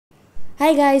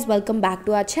Hi guys, welcome back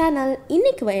to our channel.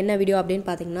 இன்னைக்கு என்ன video அப்படினு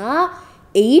பாத்தீங்கன்னா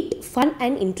 8 fun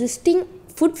and interesting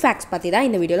food facts பத்தி தான்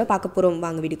இந்த வீடியோல பார்க்க போறோம்.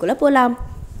 வாங்க வீடியோக்குள்ள போலாம்.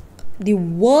 The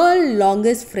world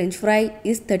longest french fry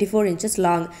is 34 inches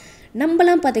long.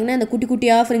 நம்மலாம் பாத்தீங்கன்னா இந்த குட்டி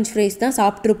குட்டியா french fries தான்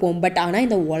சாப்பிட்டுருப்போம். பட் ஆனா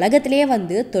இந்த உலகத்திலேயே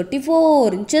வந்து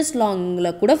 34 inches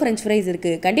longல கூட french fries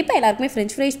இருக்கு. கண்டிப்பா எல்லாருக்குமே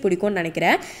french fries பிடிக்கும்னு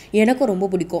நினைக்கிறேன். எனக்கு ரொம்ப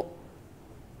பிடிக்கும்.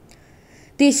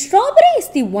 The strawberry is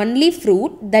the only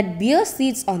fruit that bears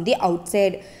seeds on the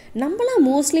outside. நம்மலாம்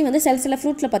மோஸ்ட்லி வந்து சில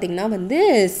ஃப்ரூட்ல பாத்தீங்கன்னா வந்து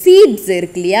சீட்ஸ்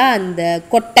இருக்கு இல்லையா, அந்த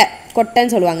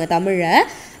கொட்டைன்னு சொல்லுவாங்க தமிழ்ல,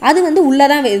 அது வந்து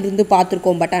உள்ளதான் இருந்து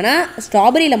பார்த்துருக்கோம். பட் ஆனால்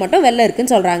ஸ்ட்ராபெரியில் மட்டும் வெள்ளை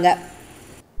இருக்குன்னு சொல்கிறாங்க.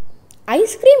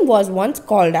 Ice cream was once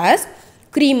called as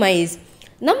cream ice.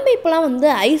 நம்ம இப்போலாம் வந்து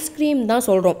ஐஸ்கிரீம் தான்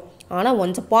சொல்கிறோம், ஆனால்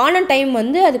ஒன்ஸ் அப்பான் அ டைம்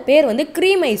வந்து அது பேர் வந்து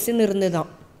க்ரீம் ஐஸ்ன்னு இருந்துதான்.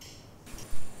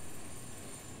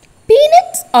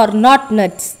 Peanuts are not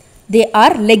nuts, they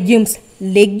are legumes.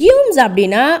 Legumes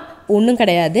அப்படின்னா ஒன்றும்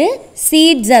கிடையாது,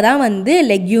 சீட்ஸை தான் வந்து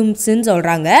லெக்யூம்ஸ்ன்னு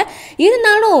சொல்கிறாங்க.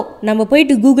 இருந்தாலும் நம்ம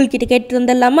போயிட்டு கூகுள் கிட்ட கேட்டு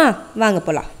வந்துடலாமா? வாங்க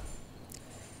போகலாம்.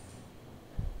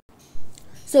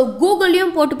 ஸோ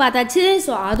கூகுள்லேயும் போட்டு பார்த்தாச்சு.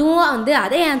 ஸோ அதுவும் வந்து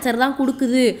அதே ஆன்சர் தான்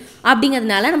கொடுக்குது.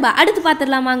 அப்படிங்கிறதுனால நம்ம அடுத்து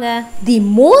பார்த்துடலாமாங்க. The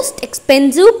most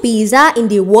expensive pizza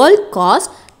in the world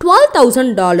cost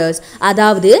 $12,000.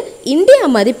 அதாவது இந்தியா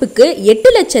மதிப்புக்கு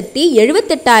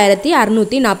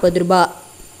 8,78,640 ரூபாய்.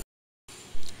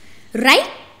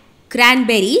 Right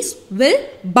cranberries will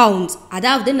bounce.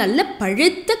 அதாவது நல்ல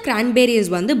பழுத்த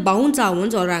கிரான்பெரிஸ் வந்து பவுன்ஸ்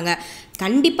ஆகும்னு சொல்கிறாங்க.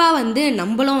 கண்டிப்பாக வந்து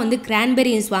நம்மளும் வந்து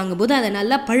கிரான்பெரிஸ் வாங்கும்போது அதை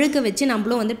நல்லா பழுக்க வச்சு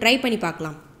நம்மளும் வந்து ட்ரை பண்ணி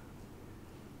பார்க்கலாம்.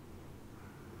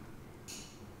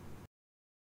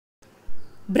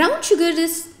 Brown sugar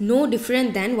is no different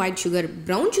than white sugar.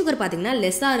 Brown sugar பார்த்திங்கன்னா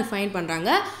லெஸ்ஸாக ரிஃபைன் பண்ணுறாங்க,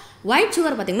 ஒயிட்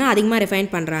சுகர் பார்த்திங்கன்னா அதிகமாக ரிஃபைன்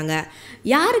பண்ணுறாங்க.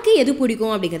 யாருக்கு எது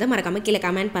பிடிக்கும் அப்படிங்கிறத மறக்காமல் கீழே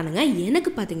கமெண்ட் பண்ணுங்கள். எனக்கு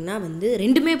பார்த்திங்கன்னா வந்து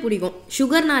ரெண்டுமே பிடிக்கும்,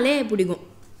 சுகர்னாலே பிடிக்கும்.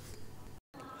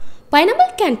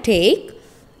 Pineapple can take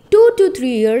 2 to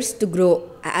 3 years to grow.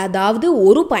 அதாவது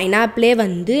ஒரு பைனாப்பிளே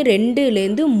வந்து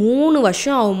 2-3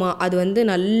 வருஷம் ஆகுமா அது வந்து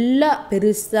நல்லா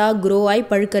பெருசாக க்ரோ ஆகி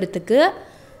பழுக்கிறதுக்கு.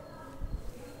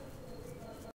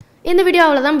 இந்த வீடியோ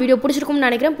அவ்வளோதான். வீடியோ பிடிச்சிருக்கும்னு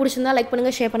நினைக்கிறேன். பிடிச்சிருந்தா லைக்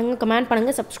பண்ணுங்கள், ஷேர் பண்ணுங்கள், கமெண்ட்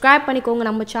பண்ணுங்கள், சப்ஸ்கிரைப் பண்ணிக்கோங்க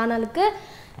நம்ம சேனலுக்கு.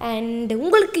 அண்ட்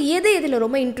உங்களுக்கு எதில்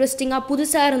ரொம்ப இன்ட்ரெஸ்டிங்காக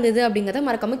புதுசாக இருந்தது அப்படிங்கிறத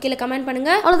மறக்காமல் கீழே கமெண்ட்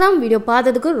பண்ணுங்கள். அவ்வளோதான். வீடியோ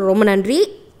பார்த்ததுக்கு ரொம்ப நன்றி.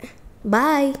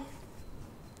 பாய்.